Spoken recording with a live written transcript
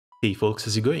Hey folks,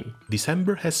 how's it going?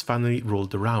 December has finally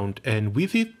rolled around and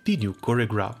with it the new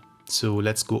KoreGra. So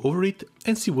let's go over it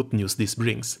and see what news this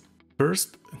brings.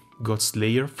 First,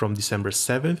 Godslayer from December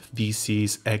 7th, this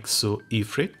is Exo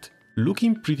Ifrit,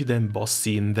 looking pretty damn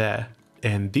bossy in there.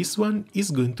 And this one is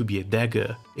going to be a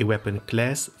dagger, a weapon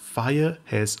class Fire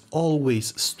has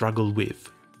always struggled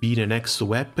with. Being an Exo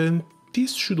weapon,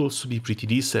 this should also be pretty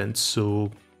decent,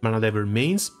 so Manadaver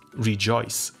mains,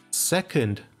 rejoice.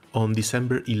 Second, on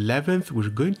December 11th, we're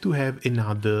going to have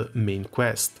another main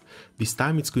quest. This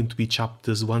time it's going to be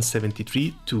chapters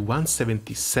 173 to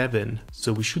 177,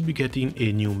 so we should be getting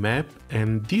a new map,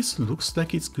 and this looks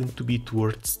like it's going to be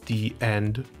towards the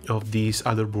end of this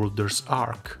Otherworlders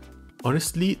arc.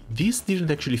 Honestly, this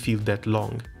didn't actually feel that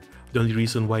long. The only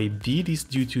reason why it did is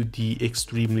due to the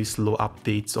extremely slow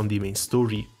updates on the main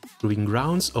story. Proving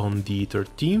Grounds on the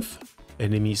 13th,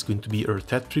 enemy is going to be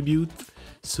Earth Attribute,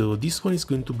 so this one is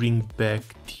going to bring back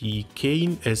the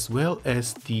Cane as well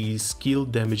as the skill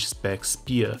damage spec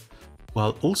Spear,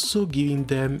 while also giving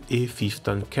them a 5th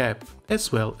turn cap,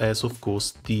 as well as of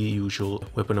course the usual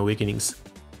weapon awakenings.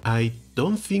 I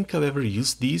don't think I've ever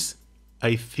used these.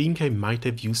 I think I might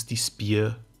have used the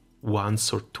Spear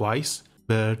once or twice,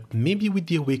 but maybe with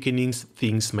the awakenings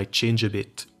things might change a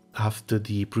bit. After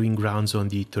the Proving Grounds on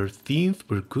the 13th,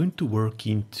 we're going to work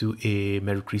into a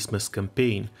Merry Christmas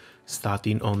campaign,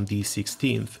 starting on the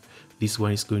 16th. This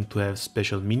one is going to have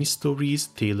special mini-stories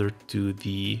tailored to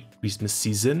the Christmas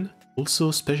season.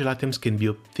 Also, special items can be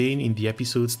obtained in the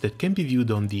episodes that can be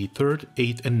viewed on the 3rd,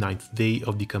 8th and 9th day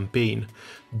of the campaign.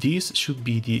 These should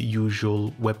be the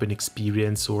usual weapon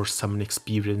experience or summon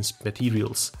experience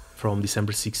materials. From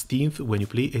December 16th, when you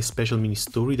play a special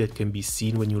mini-story that can be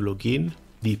seen when you log in,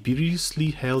 the previously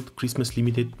held Christmas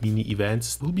limited mini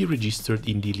events will be registered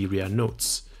in the Lyria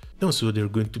notes. Also, they're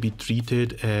going to be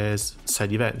treated as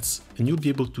side events, and you'll be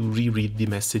able to reread the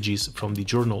messages from the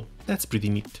journal. That's pretty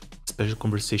neat. Special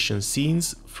conversation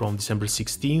scenes from December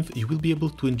 16th, you will be able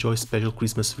to enjoy special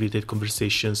Christmas related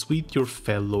conversations with your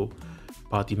fellow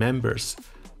party members.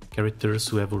 Characters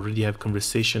who already have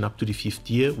conversation up to the 5th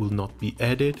year will not be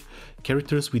added.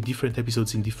 Characters with different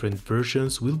episodes in different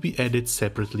versions will be added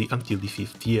separately until the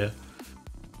 5th year.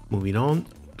 Moving on,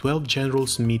 12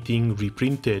 Generals Meeting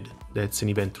reprinted. That's an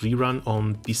event rerun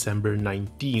on December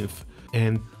 19th.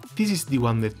 And this is the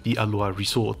one at the Aloha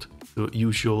Resort. The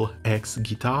usual X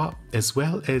guitar as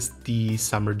well as the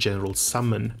Summer General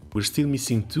Summon. We're still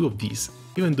missing 2 of these,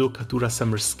 even though Katura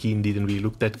Summer skin didn't really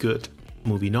look that good.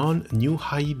 Moving on, new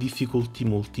high difficulty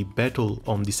multi-battle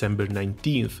on December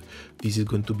 19th. This is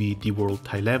going to be the World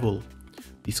High Level.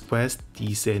 This quest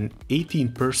is an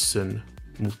 18-person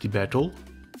multi-battle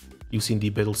using the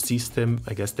battle system,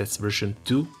 I guess that's version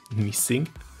 2, missing.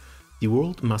 The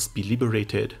world must be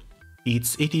liberated.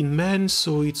 It's 18 men,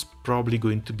 so it's probably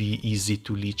going to be easy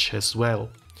to leech as well.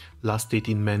 Last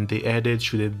 18 men they added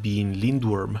should have been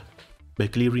Lindworm. By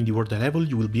clearing the world level,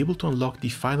 you will be able to unlock the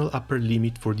final upper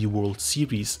limit for the World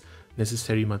Series.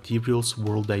 Necessary materials,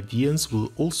 world ideas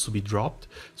will also be dropped,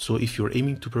 so if you're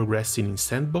aiming to progress in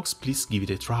Sandbox, please give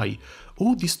it a try.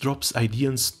 Oh, this drops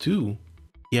ideas too.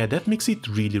 Yeah, that makes it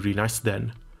really nice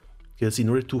then. Because in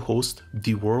order to host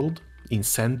the world in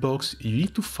Sandbox, you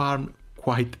need to farm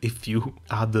quite a few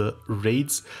other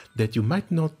raids that you might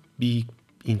not be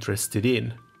interested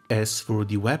in. As for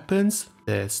the weapons,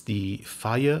 there's the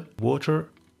Fire, Water,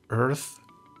 Earth,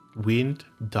 Wind,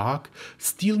 Dark,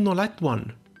 still no Light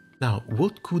one. Now,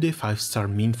 what could a 5-star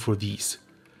mean for these?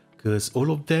 Because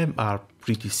all of them are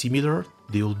pretty similar,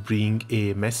 they'll bring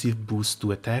a massive boost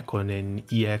to attack on an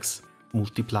EX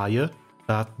multiplier,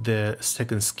 but the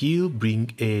second skill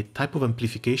bring a type of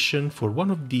amplification for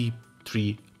one of the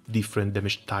 3 different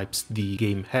damage types the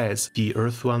game has. The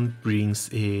Earth one brings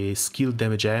a skill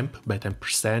damage amp by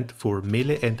 10% for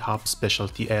melee and hub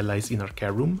specialty allies in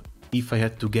Arcarum. If I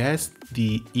had to guess,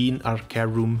 the in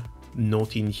Arcarum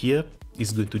note in here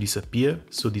is going to disappear,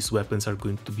 so these weapons are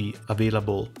going to be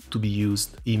available to be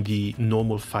used in the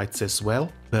normal fights as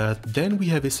well. But then we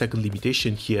have a second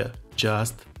limitation here,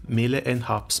 just melee and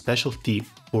hub specialty.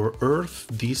 For Earth,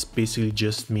 this basically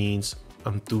just means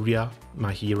Anturia,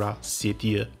 Mahira,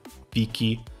 Setir,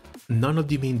 Piki. None of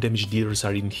the main damage dealers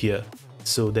are in here,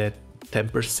 so that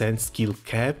 10% skill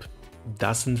cap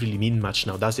doesn't really mean much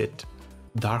now, does it?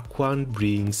 Dark one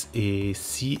brings a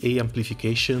CA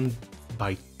amplification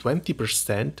by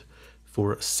 20%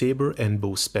 for Saber and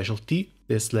Bow specialty.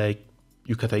 There's like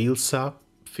Yukata Ilsa,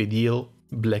 Fedil,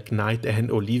 Black Knight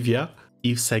and Olivia,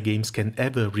 if Cygames can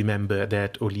ever remember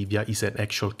that Olivia is an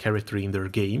actual character in their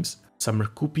games. Summer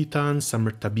Kupitan,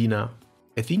 Summer Tabina.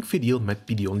 I think Fedil might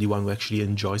be the only one who actually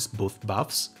enjoys both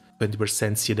buffs.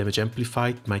 20% CA damage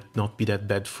amplified might not be that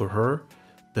bad for her,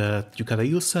 but Yukata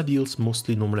Ilsa deals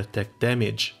mostly normal attack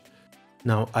damage.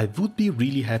 Now, I would be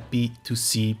really happy to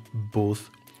see both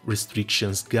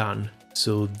restrictions gone,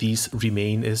 so these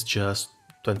remain as just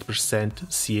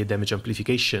 20% CA damage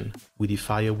amplification, with the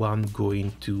fire one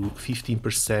going to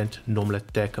 15% normal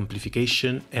attack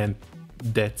amplification, and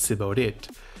that's about it.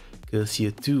 Because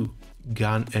here too,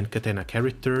 gun and katana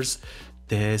characters,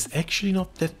 there's actually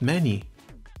not that many.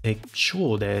 Like,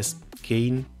 sure, there's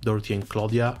Kain, Dorothy and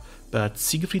Claudia, but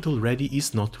Siegfried already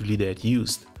is not really that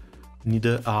used.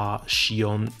 Neither are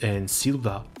Shion and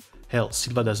Silva. Hell,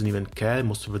 Silva doesn't even care,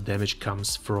 most of the damage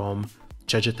comes from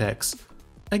charge attacks.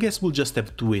 I guess we'll just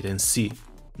have to wait and see.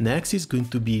 Next is going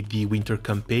to be the Winter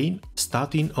Campaign,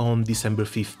 starting on December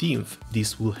 15th.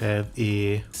 This will have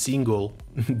a single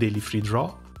daily free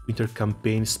draw, Winter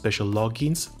Campaign special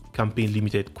logins, campaign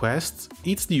limited quests.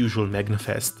 It's the usual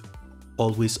Magnafest.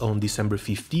 Always on December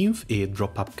 15th, a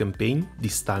drop-up campaign,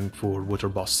 this time for water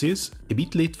bosses. A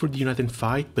bit late for the United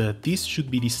Fight, but this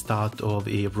should be the start of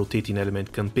a rotating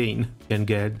element campaign. You can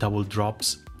get double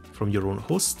drops from your own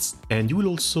hosts, and you will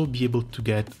also be able to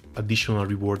get additional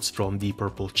rewards from the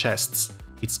purple chests.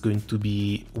 It's going to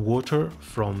be water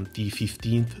from the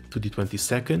 15th to the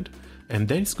 22nd, and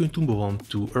then it's going to move on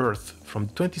to Earth from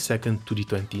the 22nd to the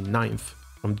 29th.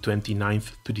 From the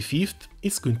 29th to the 5th,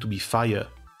 it's going to be fire.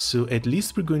 So at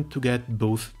least we're going to get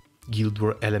both Guild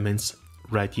War elements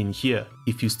right in here.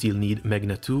 If you still need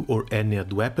Magna 2 or any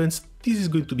other weapons, this is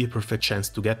going to be a perfect chance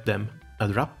to get them.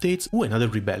 Other updates, another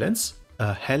rebalance,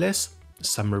 Helles,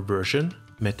 Summer version,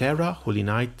 Metera, Holy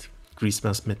Night,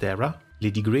 Christmas Metera,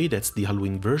 Lady Grey, that's the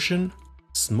Halloween version,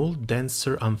 Small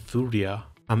Dancer Anthuria.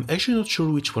 I'm actually not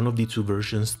sure which one of the two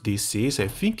versions this is, I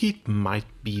think it might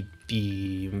be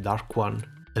the dark one.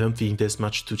 I don't think there's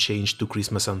much to change to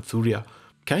Christmas Anthuria.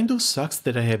 Kind of sucks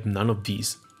that I have none of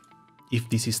these. If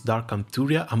this is Dark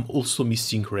Anthuria, I'm also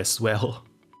missing her as well.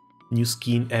 New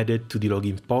skin added to the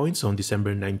login points on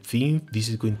December 19th. This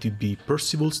is going to be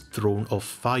Percival's Throne of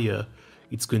Fire.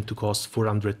 It's going to cost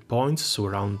 400 points, so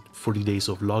around 40 days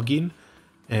of login.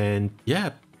 And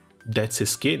yeah, that's a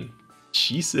skin.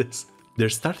 Jesus. They're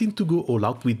starting to go all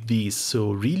out with these,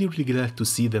 so really glad to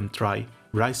see them try.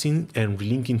 Rising and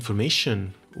relink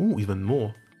information. Even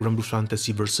more. Granblue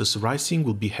Fantasy vs Rising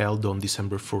will be held on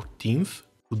December 14th,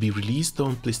 will be released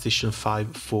on PlayStation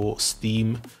 5 for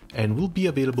Steam, and will be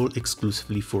available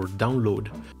exclusively for download.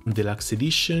 Deluxe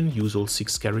Edition, use all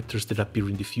 6 characters that appear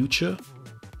in the future,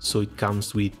 so it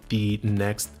comes with the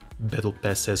next Battle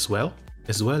Pass as well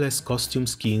as costume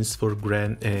skins for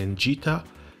Gran and Jita,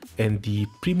 and the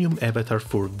premium avatar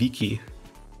for Vicky.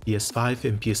 PS5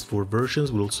 and PS4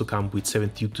 versions will also come with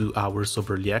 72 hours of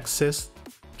early access,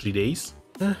 3 days.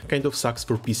 Kind of sucks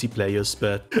for PC players,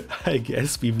 but I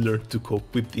guess we've learned to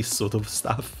cope with this sort of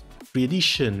stuff. Free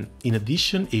edition. In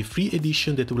addition, a free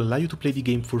edition that will allow you to play the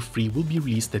game for free will be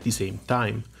released at the same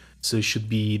time. So it should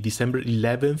be December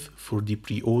 11th for the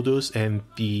pre-orders and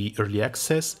the early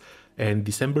access, and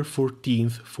December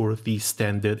 14th for the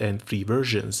standard and free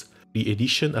versions. The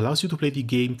edition allows you to play the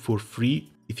game for free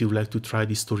if you would like to try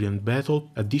the story and battle.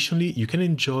 Additionally, you can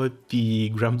enjoy the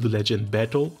Granblue Legend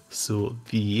battle, so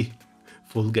the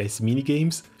Fall Guys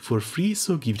minigames, for free,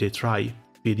 so give it a try.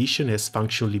 The edition has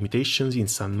functional limitations in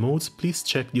some modes, please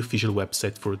check the official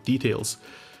website for details.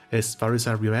 As far as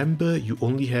I remember, you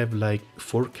only have like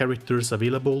 4 characters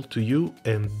available to you,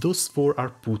 and those 4 are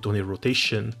put on a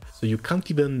rotation, so you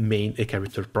can't even main a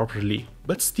character properly.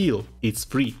 But still, it's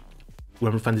free.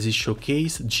 Granblue Fantasy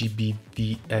Showcase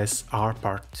GBVSR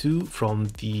Part 2 from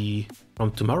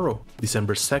tomorrow,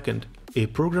 December 2nd. A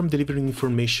program delivering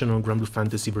information on Granblue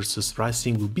Fantasy vs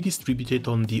Rising will be distributed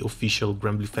on the official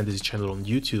Granblue Fantasy channel on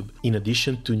YouTube. In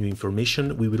addition to new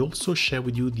information, we will also share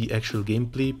with you the actual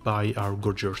gameplay by our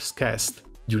gorgeous cast.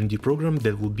 During the program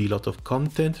there will be a lot of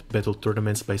content, battle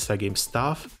tournaments by Cygame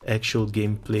staff, actual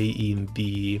gameplay in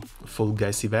the Fall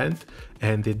Guys event,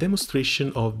 and a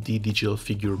demonstration of the digital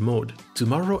figure mode.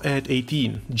 Tomorrow at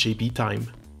 18 JP time.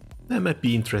 That might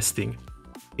be interesting.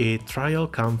 A trial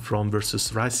come from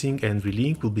vs Rising and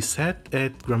Relink will be set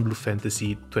at Granblue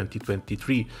Fantasy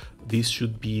 2023. This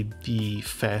should be the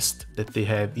fest that they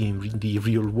have in the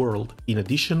real world. In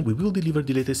addition, we will deliver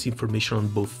the latest information on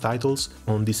both titles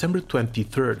on December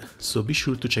 23rd, so be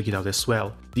sure to check it out as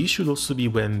well. This should also be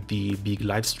when the big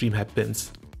live stream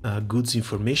happens. Goods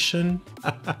information.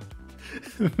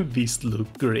 These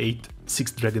look great.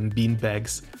 6 dragon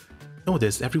beanbags. Oh,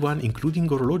 there's everyone including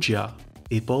Gorologia.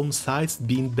 A palm-sized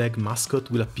beanbag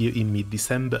mascot will appear in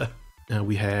mid-December.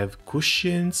 We have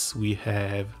cushions, we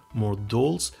have more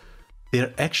dolls.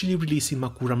 They're actually releasing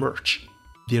Makura merch.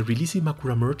 they're releasing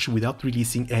Makura merch without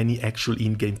releasing any actual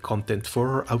in-game content for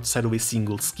her outside of a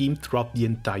single skin throughout the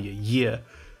entire year.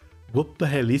 What the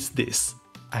hell is this?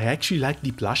 I actually like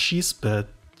the plushies, but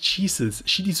Jesus,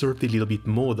 she deserved a little bit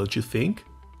more, don't you think?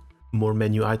 More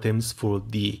menu items for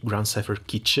the Ground Cipher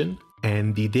kitchen,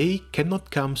 and the day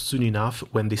cannot come soon enough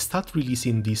when they start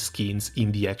releasing these skins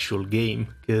in the actual game,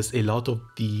 because a lot of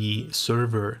the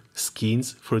server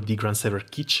skins for the Ground Cipher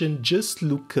kitchen just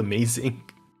look amazing.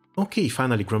 Okay,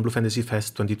 finally, Granblue Fantasy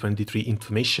Fest 2023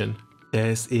 information.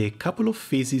 There's a couple of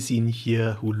faces in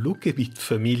here who look a bit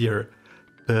familiar,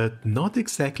 but not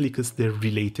exactly because they're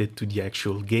related to the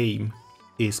actual game.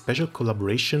 A special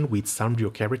collaboration with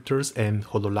Sanrio characters and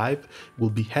Hololive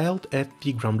will be held at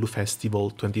the Granblue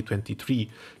Festival 2023,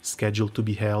 scheduled to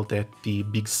be held at the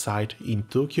big site in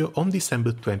Tokyo on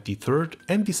December 23rd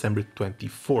and December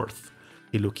 24th.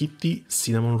 Hello Kitty,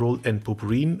 Cinnamon Roll and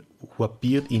Popurine, who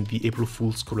appeared in the April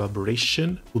Fool's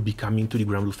collaboration, will be coming to the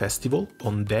Granblue Festival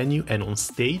on venue and on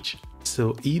stage,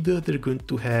 so either they're going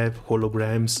to have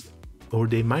holograms or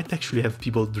they might actually have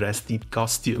people dressed in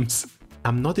costumes.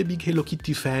 I'm not a big Hello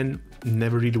Kitty fan,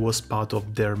 never really was part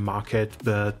of their market,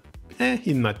 but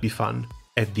it might be fun.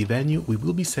 At the venue, we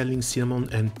will be selling Cinnamon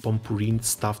and Pompurine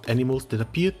stuffed animals that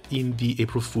appeared in the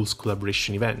April Fool's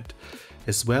collaboration event,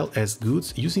 as well as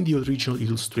goods using the original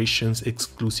illustrations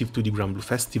exclusive to the Granblue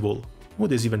Festival. Oh,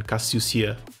 there's even Cassius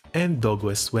here, and Doggo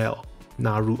as well.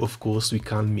 Naru, of course, we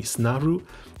can't miss Naru,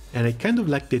 and I kind of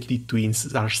like that the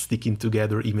twins are sticking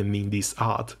together even in this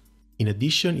art. In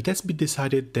addition, it has been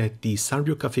decided that the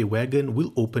Sanrio Cafe wagon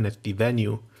will open at the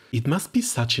venue. It must be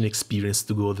such an experience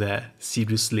to go there,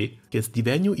 seriously, because the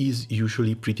venue is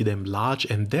usually pretty damn large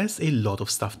and there's a lot of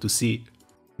stuff to see.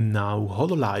 Now,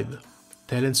 Hololive.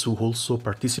 Talents who also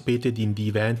participated in the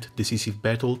event Decisive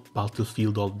Battle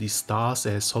Battlefield of the Stars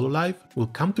as Hololive will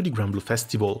come to the Granblue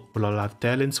Festival. Hololive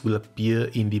talents will appear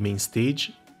in the main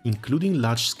stage, including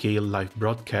large-scale live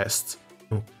broadcasts.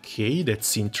 Okay,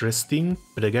 that's interesting,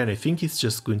 but again I think it's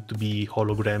just going to be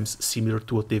holograms similar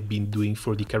to what they've been doing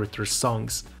for the characters'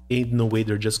 songs. Ain't no way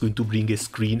they're just going to bring a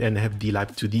screen and have the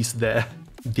live 2Ds there.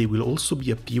 They will also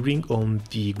be appearing on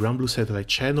the Granblue satellite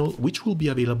channel, which will be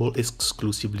available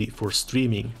exclusively for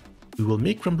streaming. We will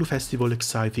make Granblue Festival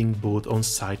exciting both on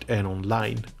site and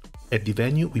online. At the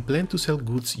venue, we plan to sell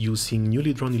goods using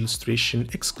newly drawn illustration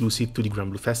exclusive to the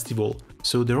Granblue Festival,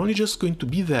 so they're only just going to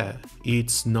be there.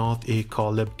 It's not a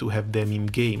collab to have them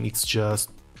in-game, it's just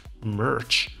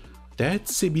merch.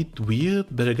 That's a bit weird,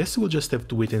 but I guess we'll just have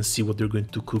to wait and see what they're going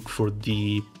to cook for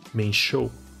the main show.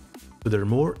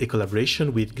 Furthermore, a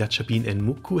collaboration with Gachapin and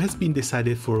Muku has been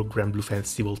decided for Granblue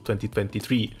Festival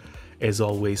 2023. As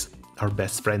always, our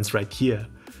best friends right here.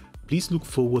 Please look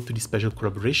forward to the special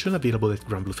collaboration available at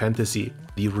Granblue Fantasy.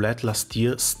 The roulette last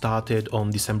year started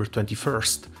on December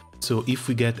 21st, so if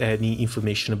we get any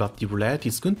information about the roulette,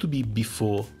 it's going to be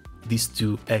before these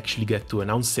two actually get to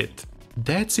announce it.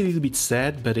 That's a little bit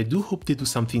sad, but I do hope they do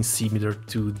something similar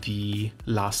to the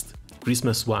last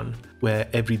Christmas one, where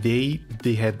every day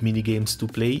they have minigames to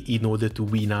play in order to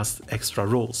win us extra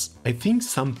rolls. I think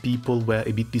some people were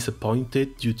a bit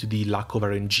disappointed due to the lack of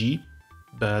RNG,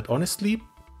 but honestly,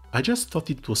 I just thought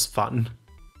it was fun.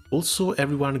 Also,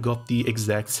 everyone got the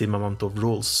exact same amount of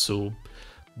rolls, so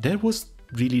there was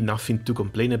really nothing to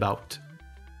complain about.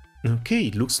 Okay,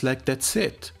 looks like that's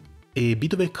it. A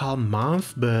bit of a calm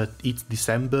month, but it's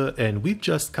December and we've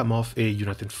just come off a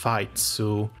United fight,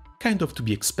 so kind of to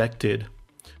be expected.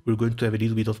 We're going to have a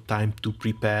little bit of time to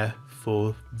prepare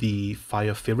for the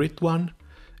Fire Favorite one,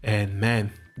 and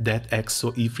man, that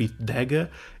Exo Ifrit dagger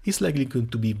is likely going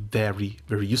to be very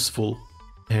useful.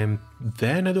 And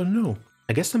then I don't know,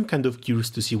 I guess I'm kind of curious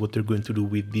to see what they're going to do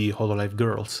with the Hololive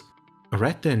girls.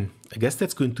 Alright then, I guess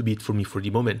that's going to be it for me for the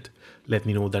moment. Let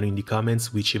me know down in the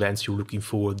comments which events you're looking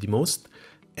forward the most,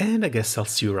 and I guess I'll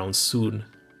see you around soon.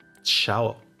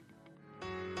 Ciao!